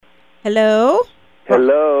Hello?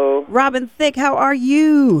 Hello. Robin Thicke, how are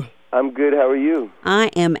you? I'm good. How are you? I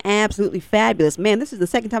am absolutely fabulous. Man, this is the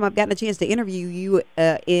second time I've gotten a chance to interview you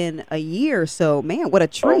in a year. So, man, what a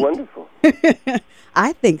treat. Oh, wonderful.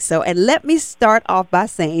 I think so. And let me start off by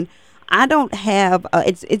saying I don't have,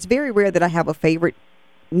 it's very rare that I have a favorite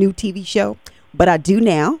new TV show, but I do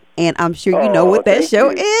now. And I'm sure you know what that show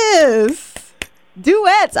is.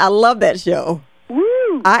 Duets. I love that show.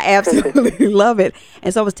 Woo! I absolutely love it.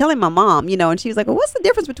 And so I was telling my mom, and she was like, well, what's the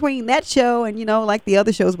difference between that show and, like the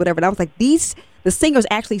other shows, whatever. And I was like, the singers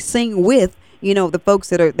actually sing with, the folks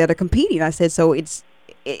that are competing. I said, so it's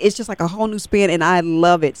just like a whole new spin, and I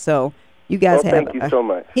love it. So you guys have thank you so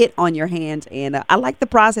much. Hit on your hands. And I like the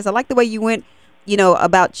process. I like the way you went,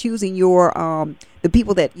 about choosing your, the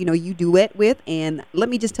people that, you duet with. And let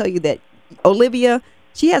me just tell you that Olivia,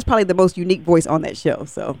 she has probably the most unique voice on that show.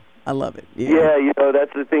 So I love it. Yeah,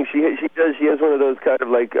 that's the thing. She does. She has one of those kind of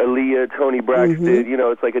like Aaliyah, Tony Braxton.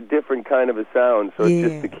 Mm-hmm. It's like a different kind of a sound. So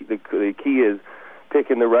it's just the key is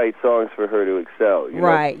picking the right songs for her to excel.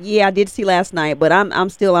 Right. Yeah, I did see last night, but I'm.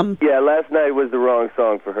 Yeah, last night was the wrong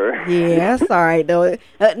song for her. Yeah, that's all right though.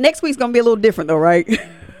 Next week's gonna be a little different though, right?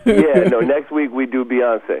 Yeah, no, next week we do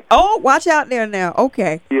Beyonce. Oh, watch out there now.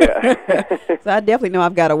 Okay. Yeah. So I definitely know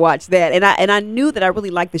I've got to watch that. And I knew that I really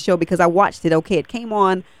liked the show because I watched it. Okay, it came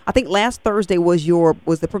on, I think last Thursday was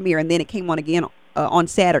the premiere, and then it came on again on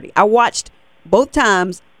Saturday. I watched both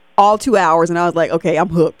times, all 2 hours, and I was like, okay, I'm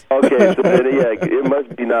hooked. Okay, so then, it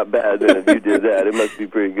must be not bad then if you did that. It must be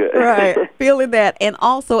pretty good. Right, feeling that. And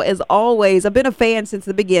also, as always, I've been a fan since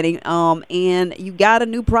the beginning, and you got a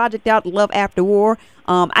new project out, Love After War.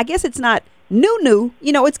 I guess it's not new.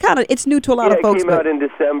 It's new to a lot of folks. It came out in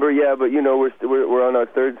December, but we're on our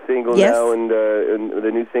third single now, and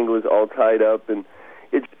the new single is All Tied Up, and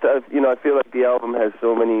it's I feel like the album has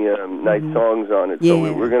so many nice songs on it, so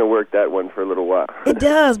we're going to work that one for a little while. It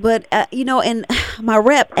does, but and my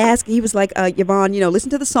rep asked, he was like, Yvonne, listen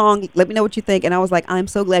to the song, let me know what you think, and I was like, I'm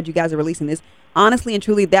so glad you guys are releasing this. Honestly and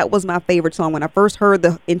truly, that was my favorite song when I first heard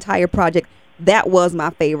the entire project. That was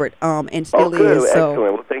my favorite, and still is. So,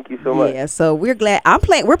 excellent. Well, thank you so much. Yeah, so we're glad.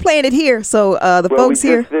 We're playing it here. So folks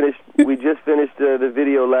here. We just finished the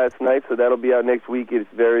video last night, so that'll be out next week. It's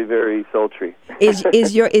very, very sultry.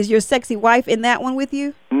 Is your sexy wife in that one with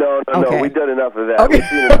you? No. We've done enough of that. Okay. We've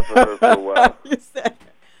seen enough of her for a while.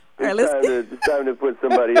 All right, it's time to put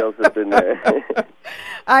somebody else up in there.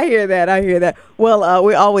 I hear that. Well,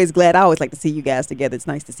 we're always glad. I always like to see you guys together. It's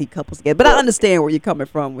nice to see couples together. But I understand where you're coming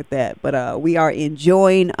from with that. But we are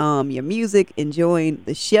enjoying your music, enjoying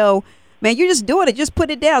the show. Man, you're just doing it. Just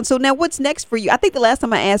put it down. So now what's next for you? I think the last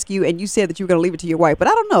time I asked you, and you said that you were going to leave it to your wife. But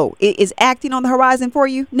I don't know. Is acting on the horizon for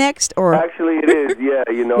you next? Or Actually, it is, yeah.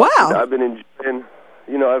 Wow. I've been enjoying,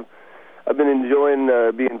 I've been enjoying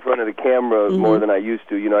being in front of the camera more than I used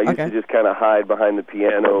to. I used to just kind of hide behind the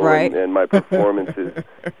piano and my performances.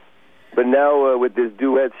 But now with this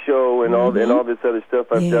duet show and all this other stuff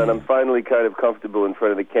I've done, I'm finally kind of comfortable in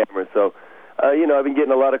front of the camera. So, I've been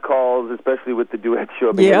getting a lot of calls, especially with the duet show.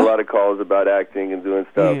 I've been getting a lot of calls about acting and doing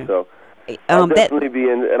stuff. Yeah. So I'll definitely be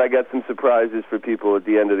in, and I got some surprises for people at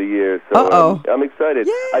the end of the year. So I'm excited.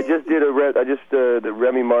 Yay. I just did the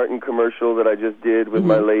Remy Martin commercial that I just did with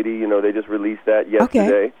my lady. They just released that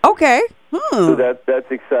yesterday. Okay. So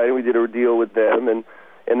that's exciting. We did a deal with them,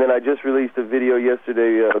 and then I just released a video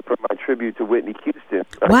yesterday for my tribute to Whitney Houston.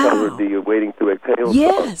 I covered the Waiting to Exhale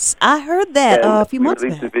Yes, I heard that a few months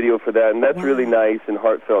back. We released a video for that, and that's really nice and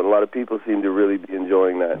heartfelt. A lot of people seem to really be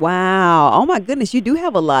enjoying that. Wow. Oh, my goodness. You do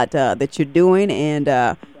have a lot that you're doing,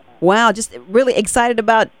 and wow, just really excited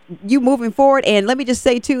about you moving forward. And let me just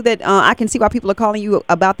say, too, that I can see why people are calling you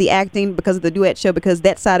about the acting because of the duet show, because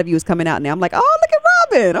that side of you is coming out now. I'm like, oh, look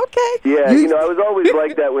at Robin. Okay. Yeah, I was always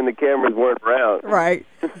like that when the cameras weren't around. Right.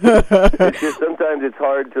 It's just sometimes it's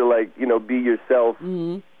hard to, be yourself.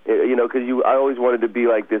 Because I always wanted to be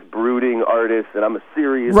like this brooding artist, and I'm a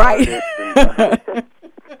serious artist.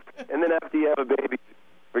 And then after you have a baby,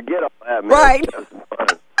 forget all that, man. Right. Have some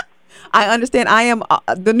fun. I understand. I am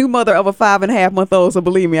the new mother of a 5.5-month-old, so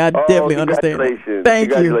believe me, I definitely understand. Thank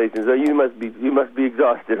you. Congratulations. So you must be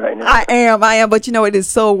exhausted right now. I am. But it is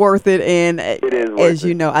so worth it, and it is worth as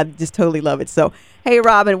you know, I just totally love it. So, hey,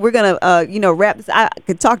 Robin, we're gonna wrap this. I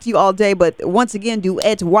could talk to you all day, but once again,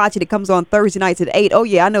 duets. Watch it. It comes on Thursday nights at 8. Oh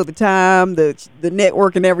yeah, I know the time, the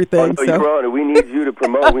network, and everything. Oh, you're on it. We need you to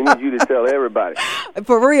promote. We need you to tell everybody.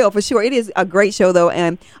 For real, for sure. It is a great show though,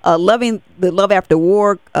 and loving the Love After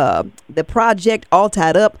War, the project, All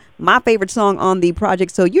Tied Up. My favorite song on the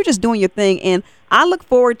project. So you're just doing your thing, and I look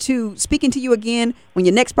forward to speaking to you again when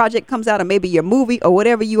your next project comes out, or maybe your movie or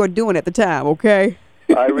whatever you are doing at the time. Okay.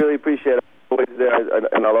 I really appreciate it. I'm always there,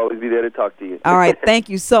 and I'll always be there to talk to you. All right. Thank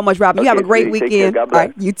you so much, Robin. You have a great weekend. God bless. All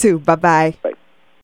right. You too. Bye-bye. Bye.